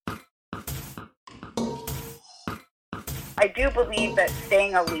I do believe that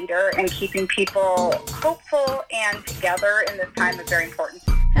staying a leader and keeping people hopeful and together in this time is very important.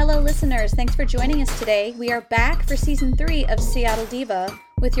 Hello, listeners. Thanks for joining us today. We are back for Season 3 of Seattle Diva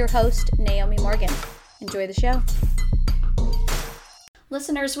with your host, Naomi Morgan. Enjoy the show.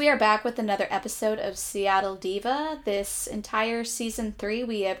 Listeners, we are back with another episode of Seattle Diva. This entire Season 3,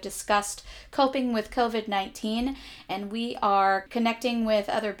 we have discussed coping with COVID-19, and we are connecting with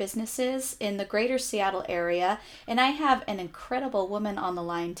other businesses in the greater Seattle area. And I have an incredible woman on the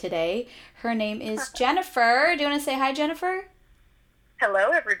line today. Her name is Jennifer. Do you want to say hi, Jennifer?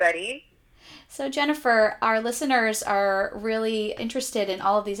 Hello, everybody. So Jennifer, our listeners are really interested in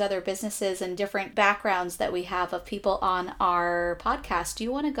all of these other businesses and different backgrounds that we have of people on our podcast. Do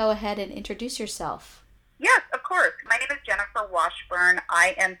you want to go ahead and introduce yourself? Yes, of course. My name is Jennifer Washburn.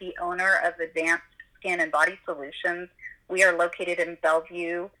 I am the owner of Advanced Skin and Body Solutions. We are located in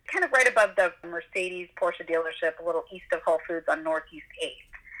Bellevue, kind of right above the Mercedes Porsche dealership, a little east of Whole Foods on Northeast 8th.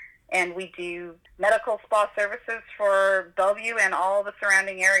 And we do medical spa services for Bellevue and all the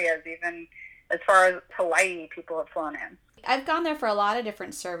surrounding areas, even as far as Hawaii, people have flown in. I've gone there for a lot of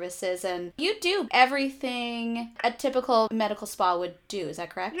different services, and you do everything a typical medical spa would do. Is that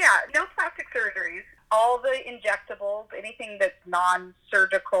correct? Yeah, no plastic surgeries. All the injectables, anything that's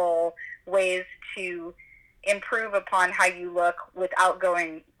non-surgical ways to improve upon how you look without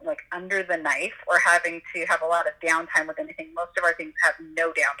going like under the knife or having to have a lot of downtime with anything. Most of our things have no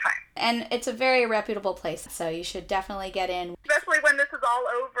downtime. And it's a very reputable place, so you should definitely get in. Especially when this is all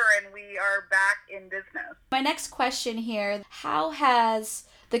over and we are back in business. My next question here, how has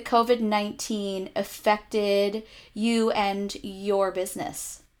the COVID-19 affected you and your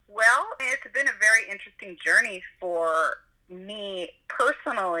business? Well, it's been a very interesting journey for me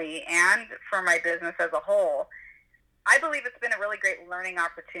personally and for my business as a whole. I believe it's been a really great learning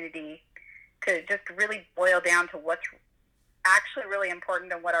opportunity to just really boil down to what's actually really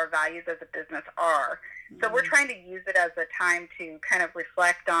important and what our values as a business are. Mm-hmm. So we're trying to use it as a time to kind of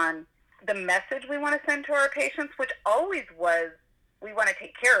reflect on the message we want to send to our patients, which always was, we want to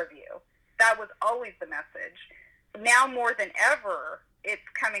take care of you. That was always the message. Now more than ever, it's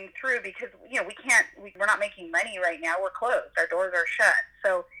coming through because, we're not making money right now. We're closed. Our doors are shut.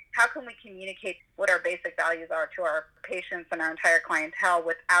 So how can we communicate what our basic values are to our patients and our entire clientele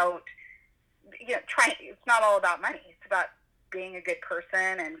without, it's not all about money. It's about being a good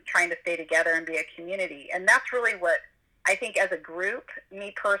person and trying to stay together and be a community. And that's really what I think as a group,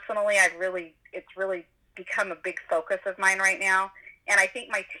 me personally, it's really become a big focus of mine right now. And I think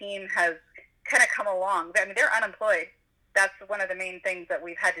my team has kind of come along. I mean, they're unemployed. That's one of the main things that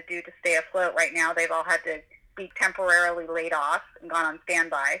we've had to do to stay afloat right now. They've all had to be temporarily laid off and gone on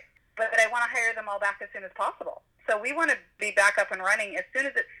standby. But I want to hire them all back as soon as possible. So we want to be back up and running as soon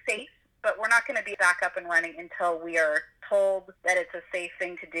as it's safe, but we're not going to be back up and running until we are told that it's a safe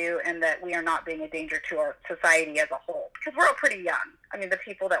thing to do and that we are not being a danger to our society as a whole. Because we're all pretty young. I mean, the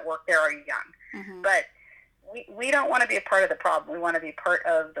people that work there are young. Mm-hmm. But we don't want to be a part of the problem. We want to be part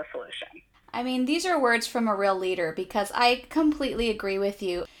of the solution. I mean, these are words from a real leader because I completely agree with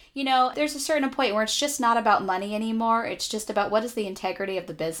you. There's a certain point where it's just not about money anymore. It's just about what is the integrity of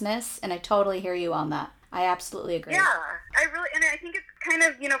the business. And I totally hear you on that. I absolutely agree. Yeah, I think it's kind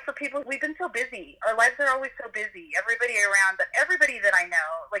of, for people, we've been so busy. Our lives are always so busy. Everybody that I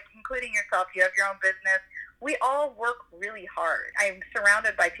know, like including yourself, you have your own business. We all work really hard. I'm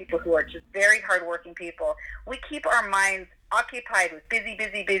surrounded by people who are just very hardworking people. We keep our minds occupied with busy,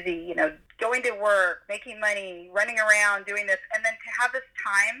 going to work, making money, running around, doing this. And then to have this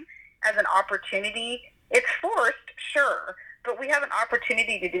time as an opportunity, it's forced, sure, but we have an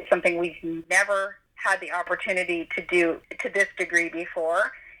opportunity to do something we've never had the opportunity to do to this degree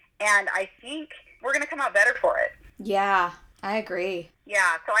before. And I think we're going to come out better for it. Yeah, I agree.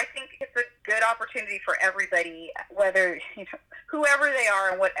 Yeah, so I think it's a good opportunity for everybody, whether, whoever they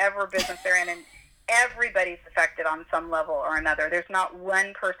are and whatever business they're in, and everybody's affected on some level or another. There's not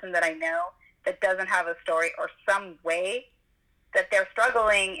one person that I know that doesn't have a story or some way that they're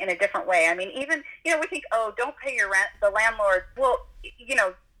struggling in a different way. I mean, even, we think, don't pay your rent. The landlord, well,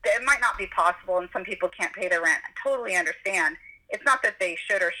 it might not be possible and some people can't pay their rent. I totally understand. It's not that they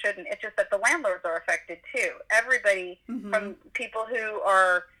should or shouldn't. It's just that the landlords are affected too. Everybody, mm-hmm. from people who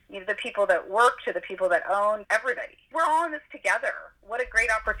are, the people that work to the people that own, everybody. We're all in this together. What a great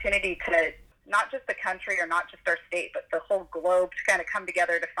opportunity to not just the country or not just our state, but the whole globe to kind of come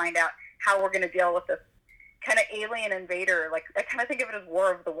together to find out how we're going to deal with this kind of alien invader. Like, I kind of think of it as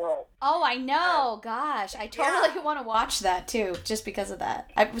War of the World. Oh, I know. Gosh, I totally want to watch that too, just because of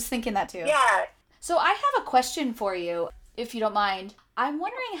that. I was thinking that too. Yeah. So I have a question for you, if you don't mind. I'm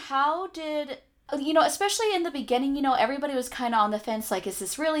wondering, how did Especially in the beginning, everybody was kind of on the fence, like, is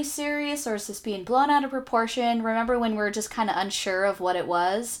this really serious or is this being blown out of proportion? Remember when we were just kind of unsure of what it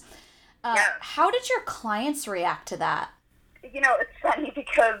was? Yes. How did your clients react to that? It's funny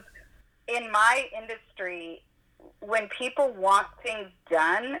because in my industry, when people want things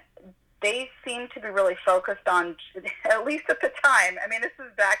done, they seem to be really focused on, at least at the time. I mean, this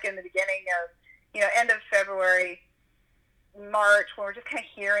is back in the beginning of, end of February, March, when we're just kind of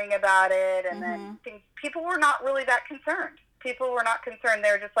hearing about it, and then people were not really that concerned. People were not concerned.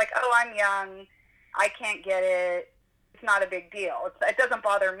 They were just like, oh, I'm young, I can't get it, it's not a big deal. It doesn't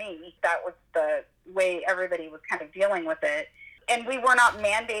bother me. That was the way everybody was kind of dealing with it. And we were not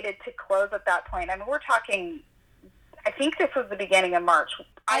mandated to close at that point. I mean, we're talking, I think this was the beginning of March.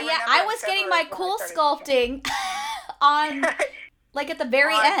 I was getting my cool sculpting on... Like at the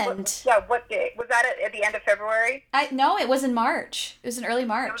very end. What day? Was that at the end of February? No, it was in March. It was in early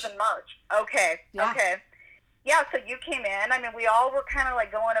March. It was in March. Okay. Yeah. Okay. Yeah, so you came in. I mean, we all were kind of like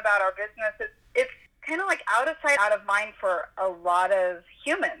going about our business. It's kind of like out of sight, out of mind for a lot of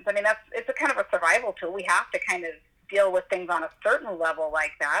humans. I mean, it's a kind of a survival tool. We have to kind of deal with things on a certain level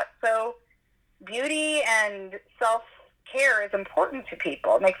like that. So beauty and self-care is important to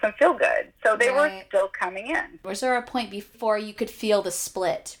people. It makes them feel good. So they were still coming in. Was there a point before you could feel the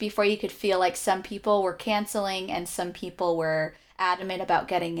split? Before you could feel like some people were canceling and some people were adamant about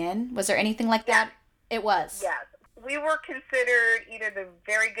getting in? Was there anything like that? It was. Yes. We were considered either the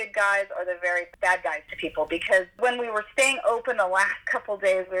very good guys or the very bad guys to people, because when we were staying open the last couple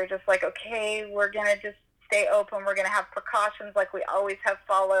days, we were just like, okay, we're going to just stay open. We're going to have precautions like we always have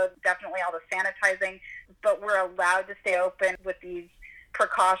followed, definitely all the sanitizing, but we're allowed to stay open with these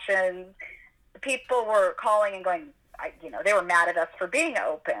precautions. People were calling and going, they were mad at us for being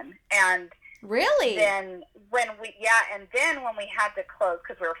open. And really? Then when we had to close,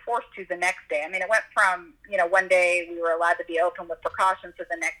 because we were forced to the next day. I mean, it went from, one day we were allowed to be open with precautions to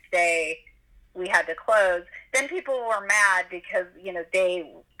the next day we had to close. Then people were mad because,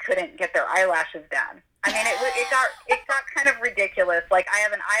 they couldn't get their eyelashes done. I mean, it got kind of ridiculous. Like, I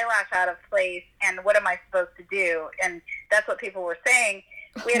have an eyelash out of place, and what am I supposed to do? And that's what people were saying.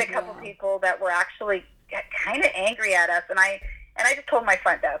 We had a couple people that were actually kind of angry at us, and I just told my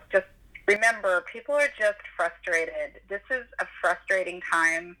front desk, just remember, people are just frustrated. This is a frustrating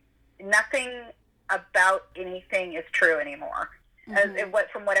time. Nothing about anything is true anymore.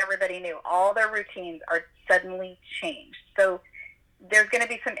 From what everybody knew, all their routines are suddenly changed. So there's going to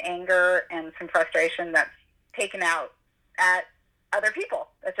be some anger and some frustration that's taken out at other people.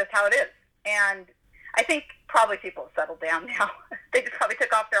 That's just how it is. And I think probably people have settled down now. They just probably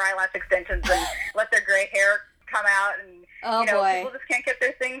took off their eyelash extensions and let their gray hair come out, and people just can't get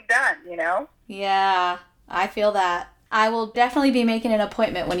their things done, Yeah, I feel that. I will definitely be making an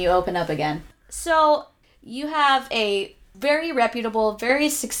appointment when you open up again. So you have a very reputable, very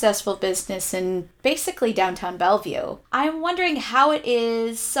successful business in basically downtown Bellevue. I'm wondering how it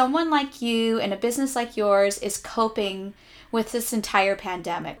is someone like you and a business like yours is coping with this entire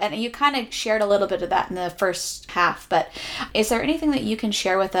pandemic. And you kind of shared a little bit of that in the first half, but is there anything that you can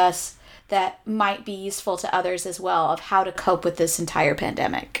share with us that might be useful to others as well of how to cope with this entire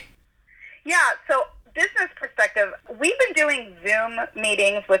pandemic? Yeah, so business perspective, we've been doing Zoom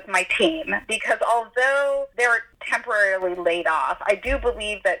meetings with my team because although they're temporarily laid off, I do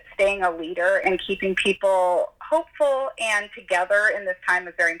believe that staying a leader and keeping people hopeful and together in this time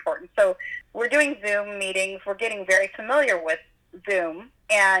is very important. So we're doing Zoom meetings. We're getting very familiar with Zoom,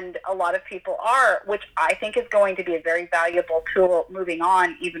 and a lot of people are, which I think is going to be a very valuable tool moving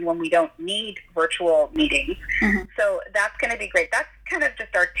on, even when we don't need virtual meetings. Mm-hmm. So that's going to be great. That's kind of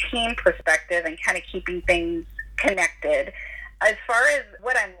just our team perspective and kind of keeping things connected. As far as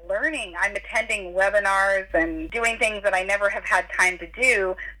what I'm learning, I'm attending webinars and doing things that I never have had time to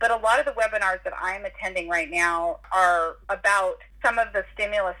do, but a lot of the webinars that I'm attending right now are about some of the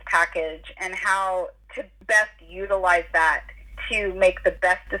stimulus package and how to best utilize that to make the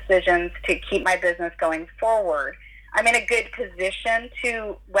best decisions to keep my business going forward. I'm in a good position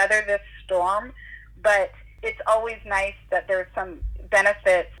to weather this storm, but it's always nice that there's some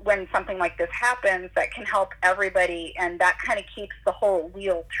benefits when something like this happens that can help everybody, and that kind of keeps the whole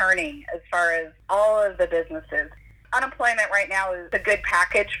wheel turning as far as all of the businesses. Unemployment right now is a good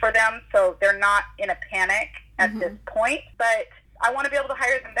package for them, so they're not in a panic at this point, but I want to be able to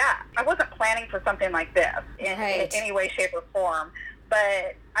hire them back. I wasn't planning for something like this in any way, shape, or form,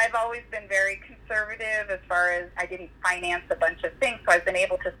 but I've always been very conservative as far as I didn't finance a bunch of things, so I've been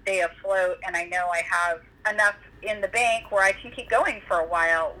able to stay afloat, and I know I have enough in the bank where I can keep going for a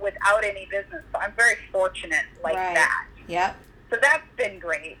while without any business. So I'm very fortunate like that. Yep. So that's been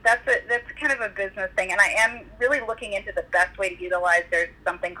great. That's kind of of a business thing, and I am really looking into the best way to utilize. There's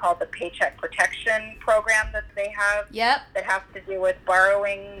something called the Paycheck Protection Program that they have. Yep. That has to do with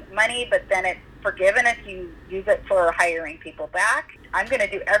borrowing money, but then it's forgiven if you use it for hiring people back. I'm going to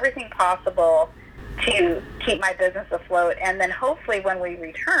do everything possible to keep my business afloat, and then hopefully when we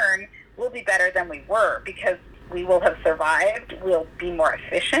return, we'll be better than we were because we will have survived. We'll be more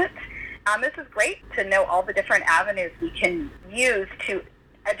efficient. This is great to know all the different avenues we can use to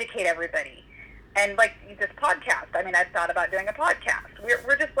educate everybody. And like this podcast, I mean, I've thought about doing a podcast.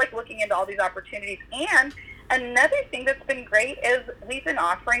 We're just like looking into all these opportunities. And another thing that's been great is we've been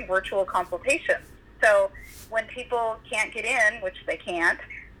offering virtual consultations. So when people can't get in, which they can't,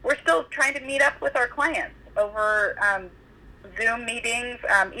 we're still trying to meet up with our clients over Zoom meetings,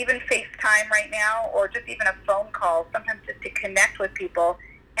 even FaceTime right now, or just even a phone call, sometimes just to connect with people.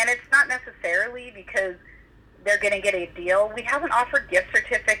 And it's not necessarily because they're going to get a deal. We haven't offered gift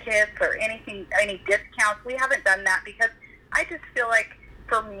certificates or anything, any discounts. We haven't done that because I just feel like,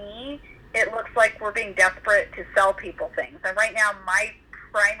 for me, it looks like we're being desperate to sell people things. And right now, my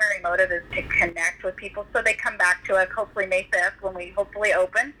primary motive is to connect with people so they come back to us, hopefully May 5th, when we hopefully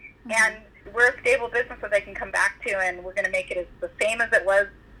open. Mm-hmm. And we're a stable business that they can come back to, and we're going to make it the same as it was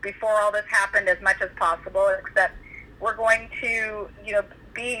before all this happened as much as possible, except we're going to,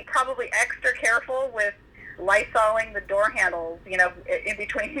 be probably extra careful with Lysoling the door handles, in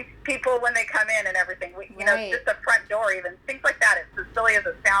between people when they come in and everything. Just the front door even. Things like that. It's as silly as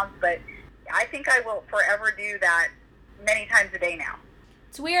it sounds, but I think I will forever do that many times a day now.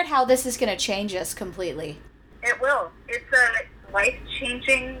 It's weird how this is going to change us completely. It will. It's a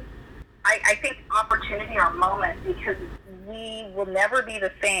life-changing, I think, opportunity or moment because we will never be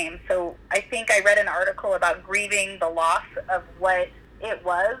the same. So I think I read an article about grieving the loss of what it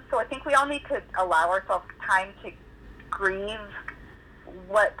was. So I think we all need to allow ourselves time to grieve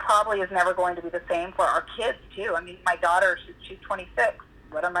what probably is never going to be the same for our kids too. I mean, my daughter, she's 26.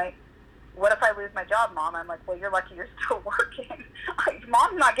 What if I lose my job, Mom? I'm like, well, you're lucky you're still working.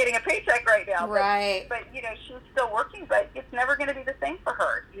 Mom's not getting a paycheck right now. Right. But she's still working, but it's never going to be the same for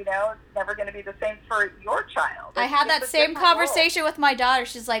her. It's never going to be the same for your child. I had that same conversation with my daughter.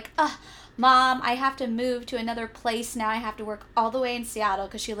 She's like, Mom, I have to move to another place now. I have to work all the way in Seattle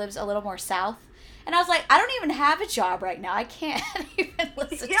because she lives a little more south. And I was like, I don't even have a job right now. I can't even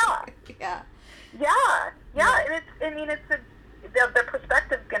listen to her. Yeah. The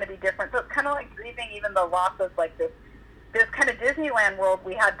perspective's going to be different. So it's kind of like grieving even the loss of like this kind of Disneyland world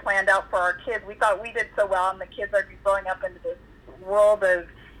we had planned out for our kids. We thought we did so well, and the kids are growing up into this world of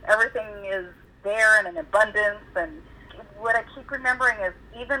everything is there and in abundance. And what I keep remembering is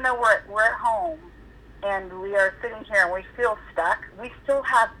even though we're at home and we are sitting here and we feel stuck, we still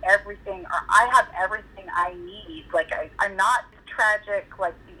have everything, or I have everything I need. Like I'm not tragic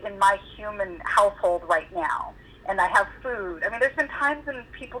like in my human household right now. And I have food. I mean, there's been times when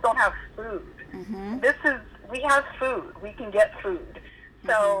people don't have food. Mm-hmm. We have food. We can get food.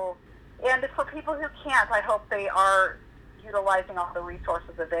 So, and for people who can't, I hope they are utilizing all the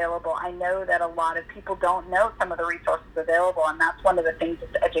resources available. I know that a lot of people don't know some of the resources available, and that's one of the things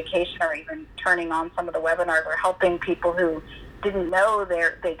with education or even turning on some of the webinars or helping people who didn't know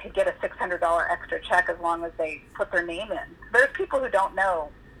they could get a $600 extra check as long as they put their name in. There's people who don't know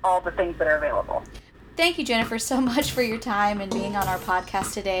all the things that are available. Thank you, Jennifer, so much for your time and being on our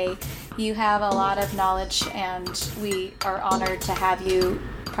podcast today. You have a lot of knowledge, and we are honored to have you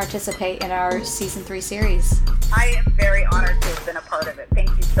participate in our Season 3 series. I am very honored to have been a part of it. Thank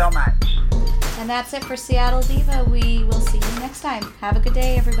you so much. And that's it for Seattle Diva. We will see you next time. Have a good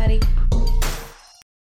day, everybody.